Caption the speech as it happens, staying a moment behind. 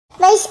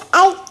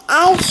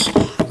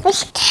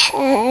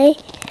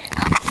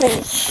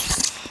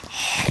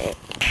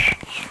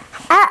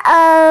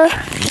Uh-oh.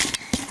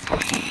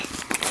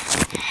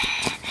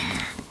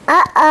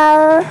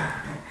 Uh-oh.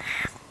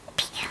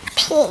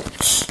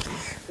 Peach.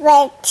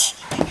 Wait.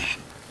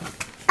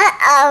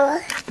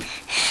 Uh-oh.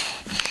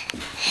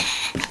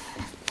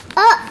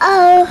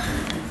 Uh-oh.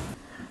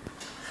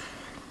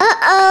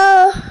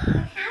 Uh-oh.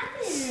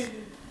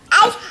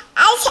 Ice.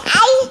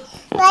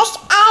 Where's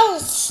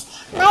ice?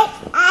 My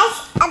ice.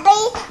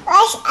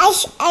 Where's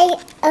ice?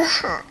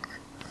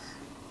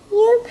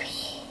 Yup.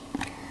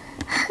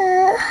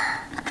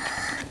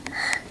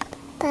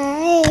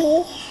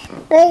 Bye.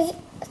 Where's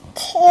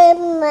Tim?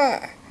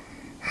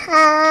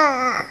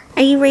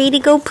 Are you ready to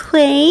go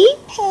play?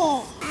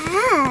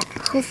 Ah.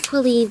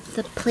 Hopefully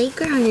the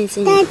playground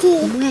isn't wet.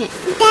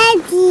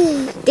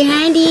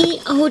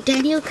 Daddy! Oh,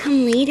 Daddy will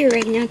come later.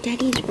 Right now,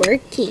 Daddy's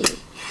working.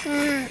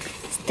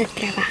 Está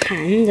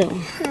trabajando.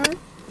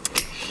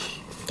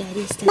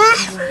 Daddy está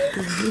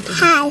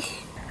trabajando.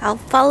 I'll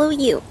follow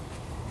you.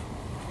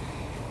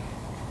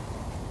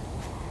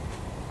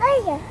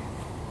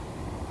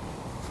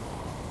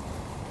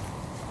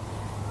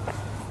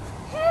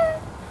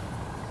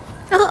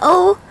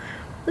 Uh-oh,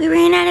 we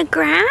ran out of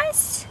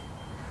grass?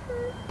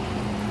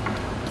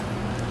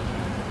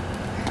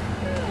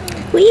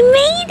 We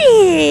made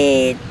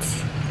it!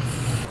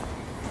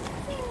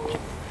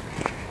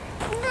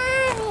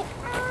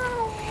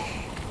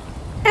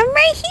 I'm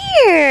right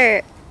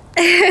here!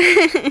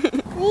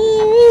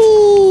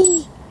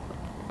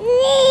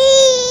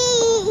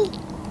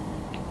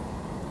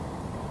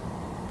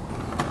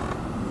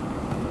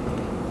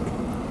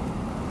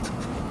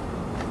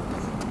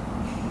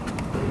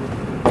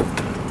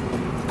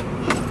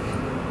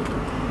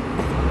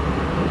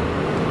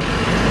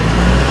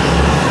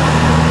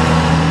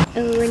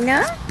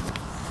 Una,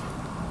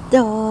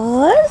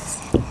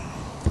 dos,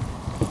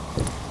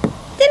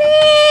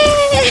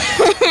 tres.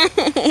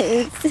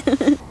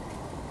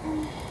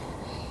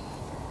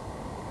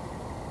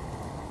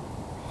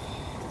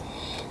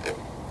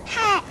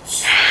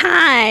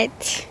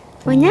 Hot.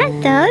 Una,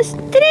 dos,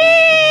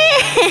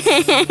 tres.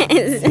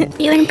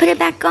 You want to put it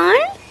back on?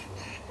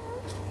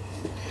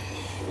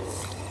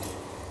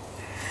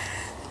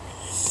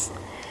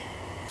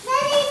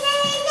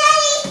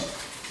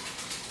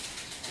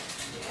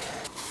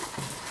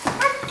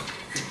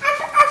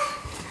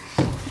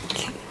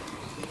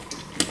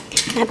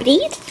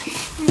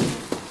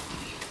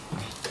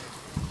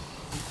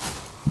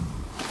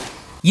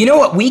 You know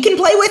what we can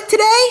play with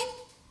today?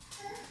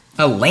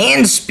 A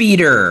land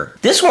speeder.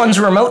 This one's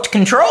remote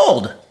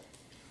controlled.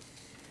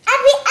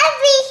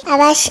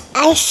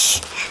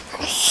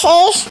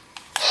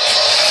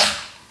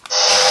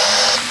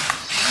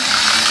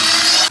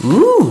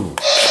 Ooh.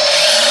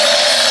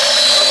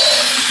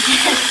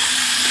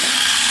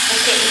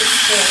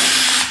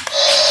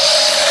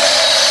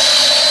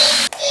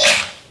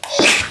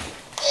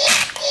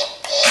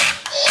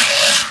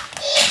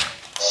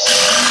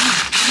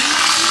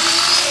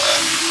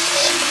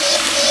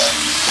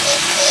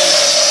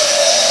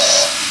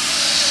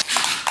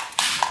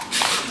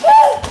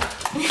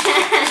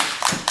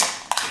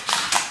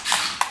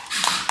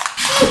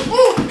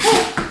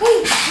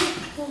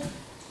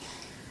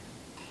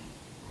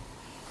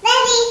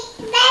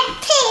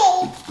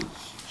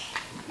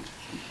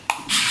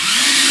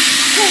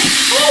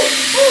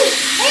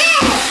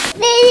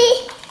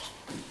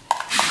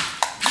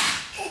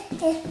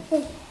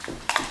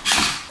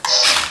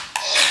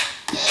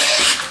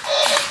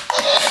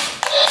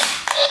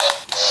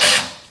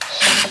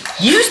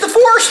 Use the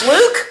force,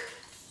 Luke!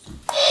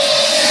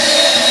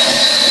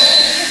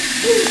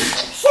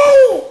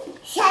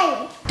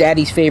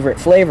 Daddy's favorite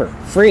flavor,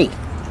 free.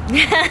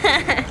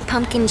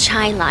 Pumpkin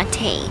chai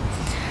latte.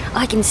 Oh,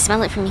 I can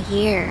smell it from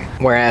here.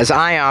 Whereas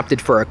I opted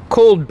for a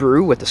cold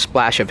brew with a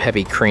splash of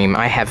heavy cream,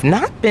 I have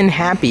not been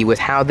happy with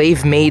how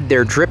they've made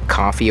their drip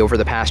coffee over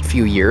the past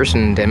few years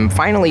and am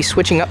finally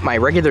switching up my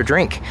regular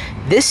drink.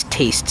 This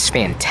tastes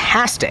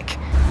fantastic.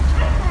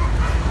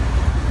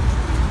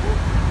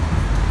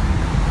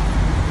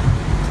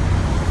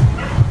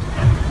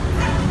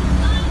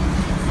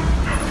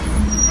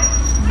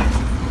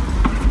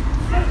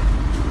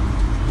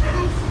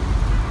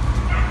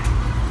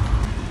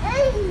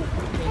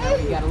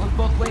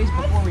 Both ways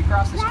before we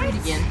cross the street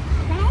again.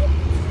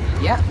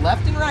 Yeah,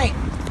 left and right.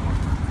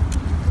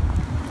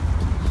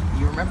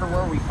 You remember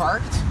where we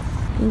parked?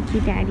 Thank you,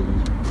 Daddy.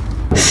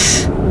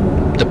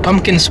 The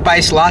pumpkin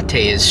spice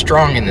latte is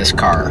strong in this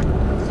car.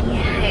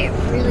 Yeah, it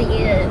really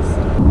is.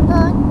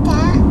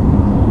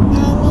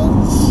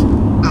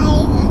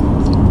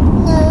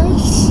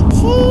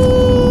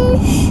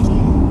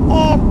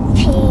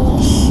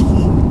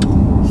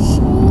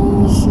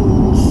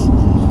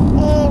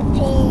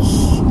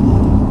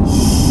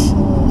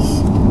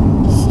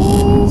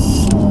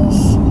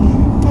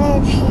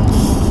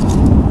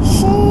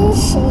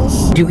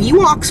 Do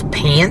Ewoks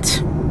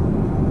pant?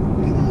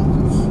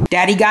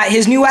 Daddy got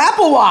his new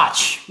Apple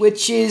Watch,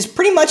 which is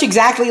pretty much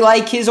exactly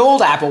like his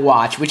old Apple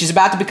Watch, which is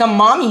about to become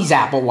Mommy's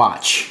Apple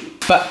Watch.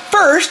 But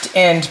first,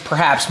 and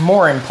perhaps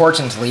more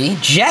importantly,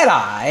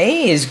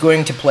 Jedi is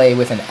going to play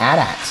with an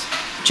AT-AT.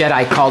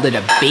 Jedi called it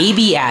a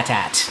baby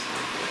AT-AT.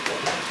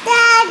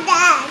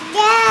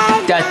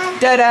 Da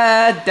da da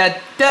da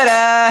da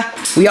da.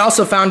 We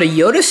also found a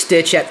Yoda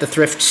Stitch at the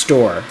thrift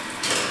store.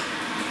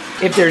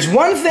 If there's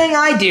one thing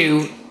I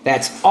do,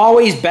 that's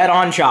always bet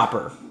on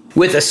Chopper.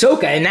 With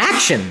Issaquah in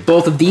action.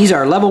 Both of these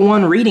are level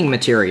 1 reading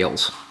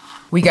materials.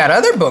 We got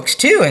other books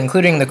too,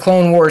 including the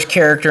Clone Wars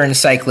Character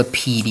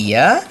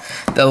Encyclopedia,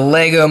 the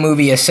Lego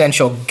Movie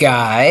Essential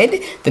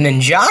Guide, the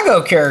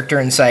Ninjago Character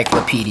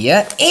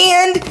Encyclopedia,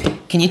 and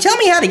can you tell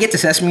me how to get to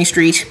Sesame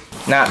Street?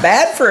 Not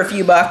bad for a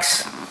few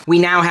bucks. We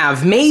now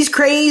have Maze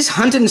Craze,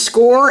 Hunt and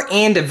Score,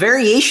 and a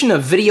variation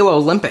of Video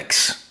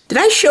Olympics. Did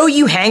I show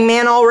you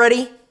Hangman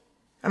already?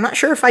 I'm not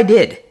sure if I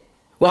did.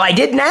 Well, I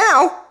did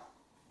now.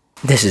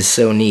 This is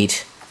so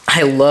neat.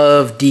 I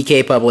love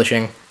DK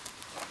Publishing.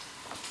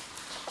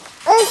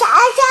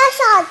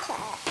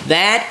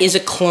 That is a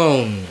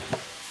clone.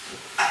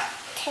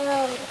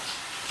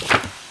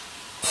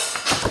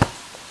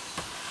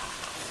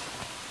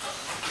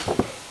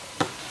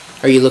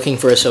 Are you looking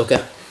for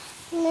Issaquah?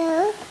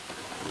 No.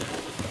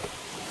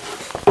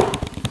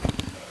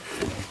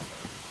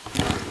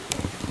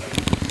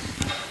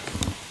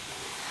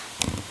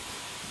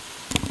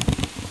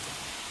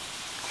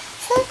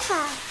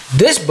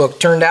 This book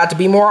turned out to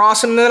be more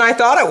awesome than I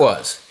thought it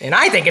was, and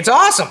I think it's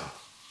awesome.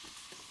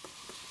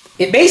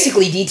 It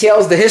basically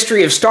details the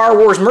history of Star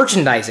Wars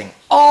merchandising,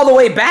 all the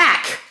way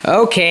back.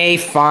 Okay,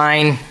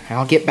 fine.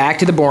 I'll get back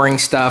to the boring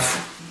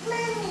stuff.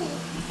 Mommy,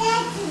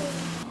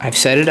 Daddy. I've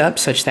set it up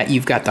such that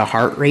you've got the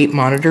heart rate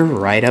monitor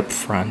right up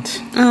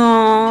front.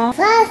 Aww.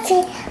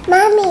 Daddy,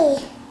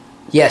 Mommy.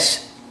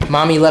 Yes,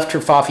 Mommy left her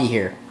Foffy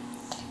here.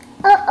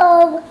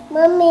 Uh-oh,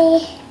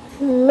 Mommy.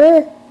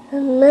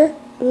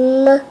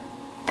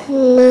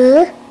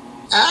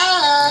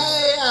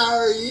 Hi, how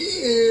are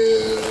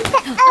you?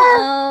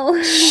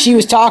 Oh. She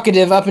was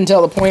talkative up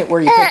until the point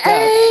where you picked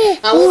up.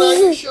 How would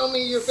you show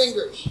me your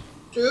fingers?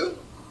 2?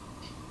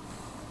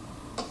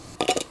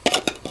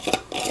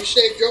 You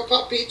saved your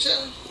pop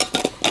pizza?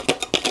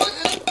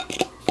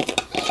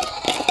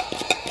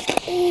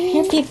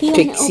 Here, Pippi, you want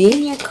to Pixie.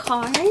 open your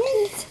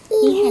cards?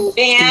 You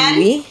have,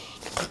 Ewee.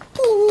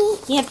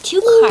 you have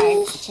 2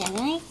 cards,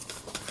 Jedi.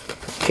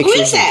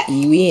 Pictures of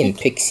Ewee and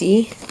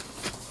Pixie.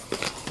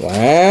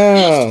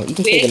 Wow, you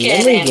can play the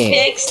memory game.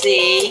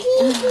 Pixie.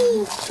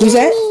 Who's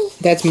that?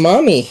 That's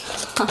Mommy.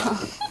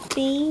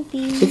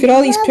 Baby. Look at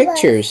all these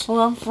pictures.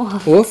 Woof,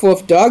 woof. Woof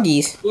woof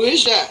doggies. Who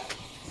is that?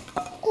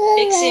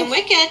 Pixie and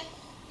Wicked.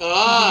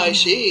 Ah, I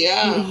see,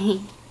 yeah.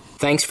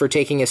 Thanks for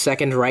taking a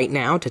second right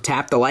now to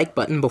tap the like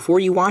button before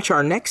you watch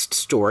our next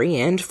story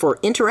and for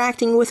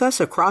interacting with us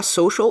across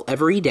social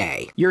every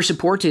day. Your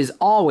support is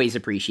always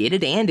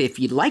appreciated, and if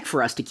you'd like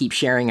for us to keep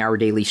sharing our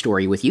daily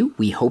story with you,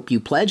 we hope you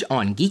pledge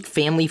on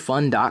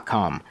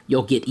geekfamilyfun.com.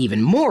 You'll get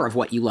even more of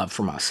what you love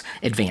from us,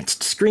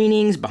 advanced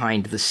screenings,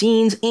 behind the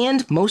scenes,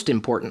 and most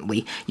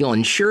importantly, you'll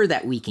ensure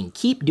that we can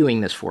keep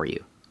doing this for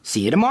you.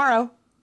 See you tomorrow!